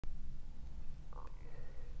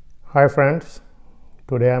Hi friends,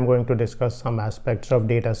 today I'm going to discuss some aspects of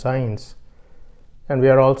data science, and we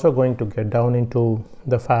are also going to get down into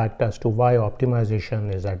the fact as to why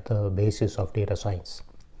optimization is at the basis of data science.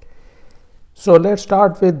 So let's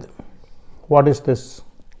start with what is this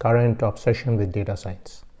current obsession with data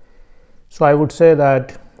science. So I would say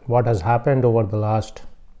that what has happened over the last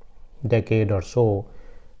decade or so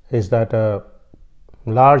is that a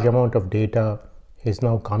large amount of data is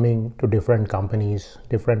now coming to different companies,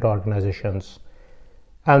 different organizations,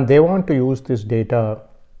 and they want to use this data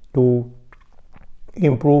to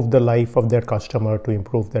improve the life of their customer, to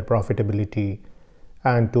improve their profitability,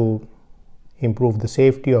 and to improve the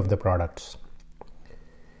safety of the products.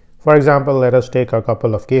 For example, let us take a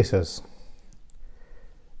couple of cases.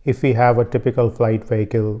 If we have a typical flight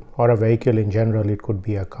vehicle or a vehicle in general, it could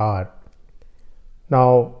be a car.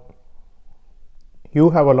 Now, you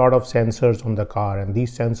have a lot of sensors on the car, and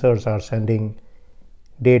these sensors are sending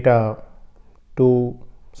data to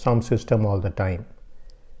some system all the time.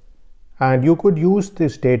 And you could use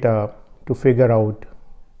this data to figure out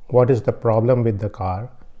what is the problem with the car.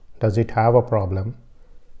 Does it have a problem?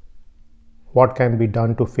 What can be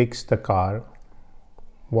done to fix the car?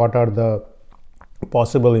 What are the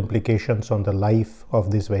possible implications on the life of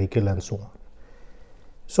this vehicle, and so on.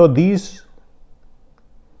 So these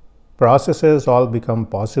processes all become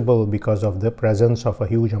possible because of the presence of a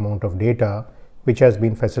huge amount of data, which has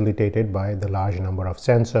been facilitated by the large number of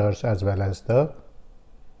sensors as well as the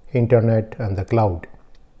internet and the cloud.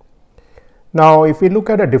 Now, if we look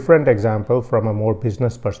at a different example from a more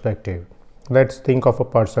business perspective, let's think of a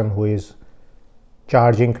person who is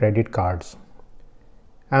charging credit cards,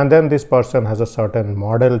 and then this person has a certain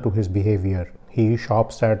model to his behavior. He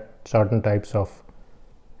shops at certain types of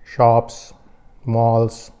shops,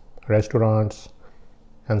 malls, restaurants,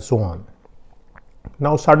 and so on.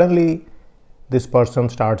 Now suddenly this person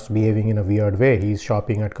starts behaving in a weird way. He's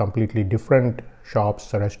shopping at completely different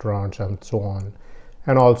shops, restaurants, and so on.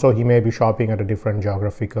 And also he may be shopping at a different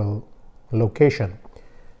geographical location.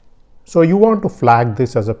 So you want to flag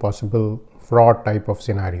this as a possible fraud type of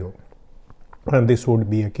scenario. And this would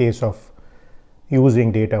be a case of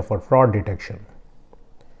using data for fraud detection.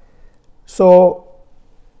 So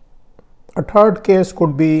a third case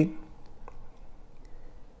could be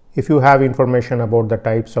if you have information about the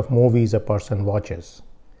types of movies a person watches,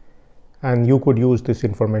 and you could use this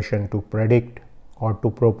information to predict or to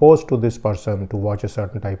propose to this person to watch a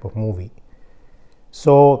certain type of movie.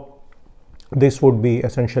 So this would be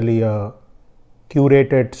essentially a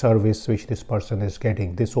curated service which this person is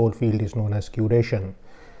getting. This whole field is known as curation.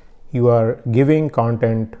 You are giving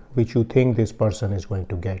content which you think this person is going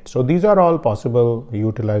to get. So these are all possible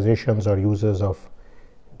utilizations or uses of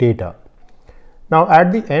data. Now,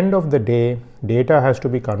 at the end of the day, data has to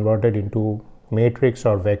be converted into matrix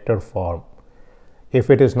or vector form. If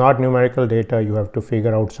it is not numerical data, you have to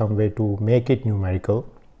figure out some way to make it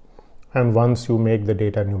numerical. And once you make the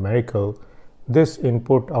data numerical, this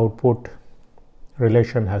input-output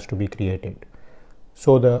relation has to be created.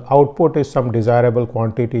 So the output is some desirable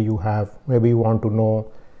quantity you have. Maybe you want to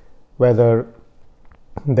know whether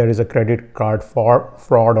there is a credit card for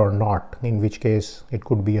fraud or not, in which case it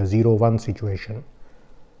could be a 0-1 situation.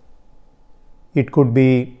 It could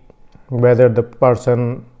be whether the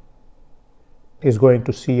person is going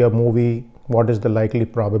to see a movie, what is the likely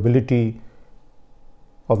probability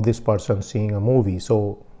of this person seeing a movie.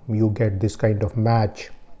 So you get this kind of match,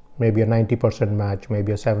 maybe a 90% match,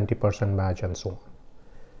 maybe a 70% match, and so on.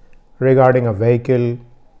 Regarding a vehicle,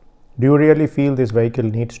 do you really feel this vehicle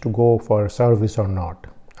needs to go for service or not?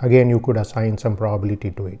 Again, you could assign some probability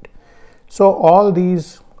to it. So all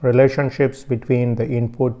these relationships between the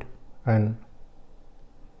input and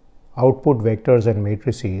output vectors and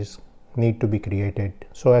matrices need to be created.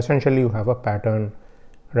 So essentially you have a pattern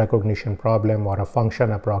recognition problem or a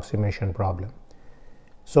function approximation problem.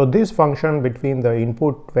 So this function between the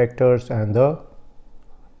input vectors and the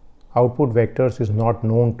output vectors is not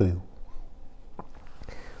known to you.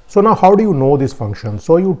 So now how do you know this function?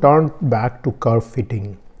 So you turn back to curve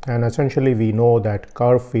fitting, and essentially we know that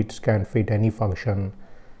curve fits can fit any function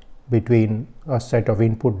between a set of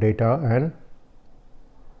input data and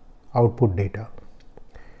output data.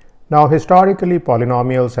 Now historically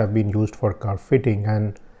polynomials have been used for curve fitting,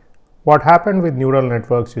 and what happened with neural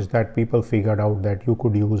networks is that people figured out that you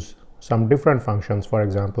could use some different functions, for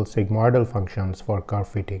example sigmoidal functions, for curve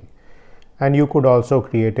fitting, and you could also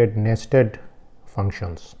create nested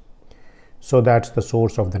functions. So that's the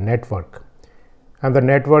source of the network. And the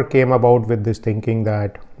network came about with this thinking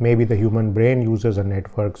that maybe the human brain uses a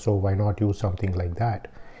network, so why not use something like that?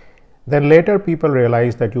 Then later people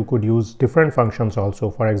realized that you could use different functions also,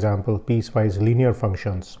 for example, piecewise linear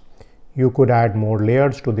functions. You could add more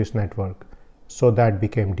layers to this network, so that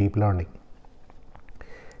became deep learning.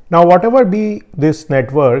 Now, whatever be this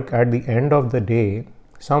network, at the end of the day,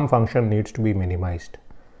 some function needs to be minimized.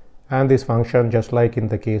 And this function, just like in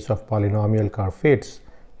the case of polynomial curve fits,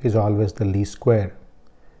 is always the least square.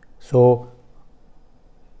 So,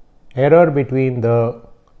 error between the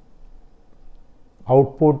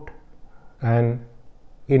output and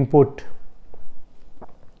input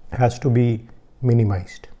has to be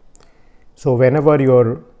minimized. So whenever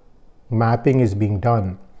your mapping is being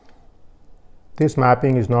done, this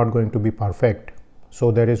mapping is not going to be perfect. So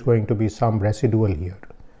there is going to be some residual here,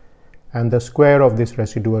 and the square of this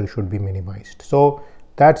residual should be minimized. So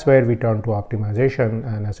that's where we turn to optimization,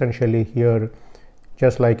 and essentially here,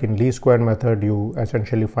 just like in least square method, you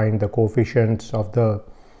essentially find the coefficients of the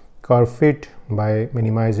curve fit by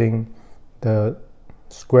minimizing the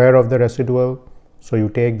square of the residual. So you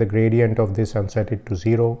take the gradient of this and set it to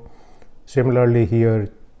 0. Similarly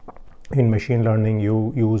here in machine learning,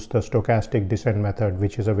 you use the stochastic descent method,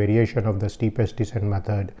 which is a variation of the steepest descent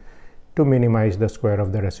method, to minimize the square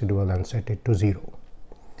of the residual and set it to 0.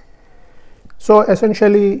 So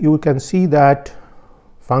essentially you can see that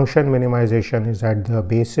function minimization is at the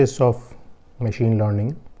basis of machine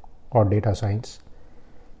learning or data science.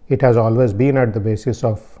 It has always been at the basis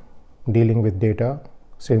of dealing with data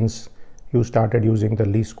since you started using the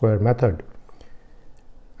least square method.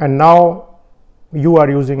 And now you are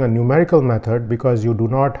using a numerical method because you do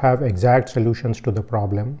not have exact solutions to the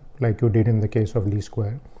problem like you did in the case of least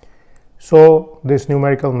square. So this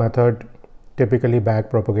numerical method, typically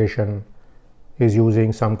backpropagation, is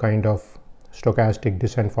using some kind of stochastic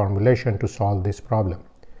descent formulation to solve this problem.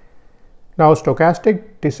 Now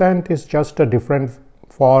stochastic descent is just a different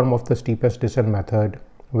form of the steepest descent method,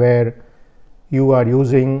 where you are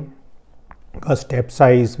using a step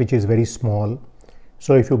size which is very small.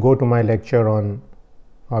 So if you go to my lecture on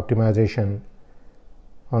optimization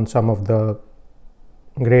on some of the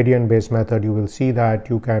gradient based method, you will see that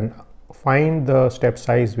you can find the step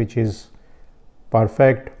size which is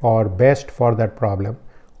perfect or best for that problem,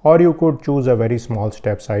 or you could choose a very small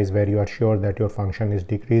step size where you are sure that your function is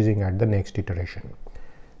decreasing at the next iteration.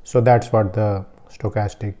 So that's what the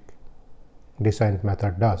stochastic descent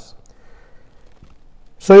method does.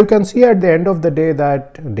 So you can see at the end of the day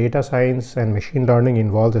that data science and machine learning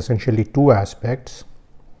involves essentially two aspects.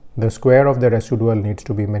 The square of the residual needs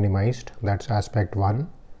to be minimized, that's aspect 1,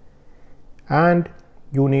 and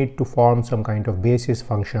you need to form some kind of basis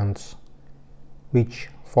functions which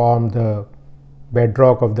form the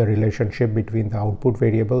bedrock of the relationship between the output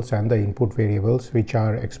variables and the input variables, which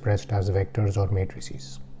are expressed as vectors or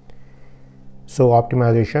matrices. So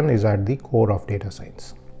optimization is at the core of data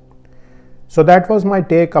science. So that was my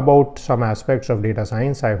take about some aspects of data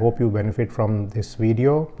science. I hope you benefit from this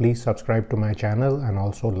video. Please subscribe to my channel and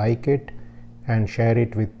also like it and share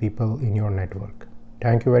it with people in your network.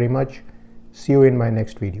 Thank you very much. See you in my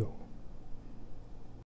next video.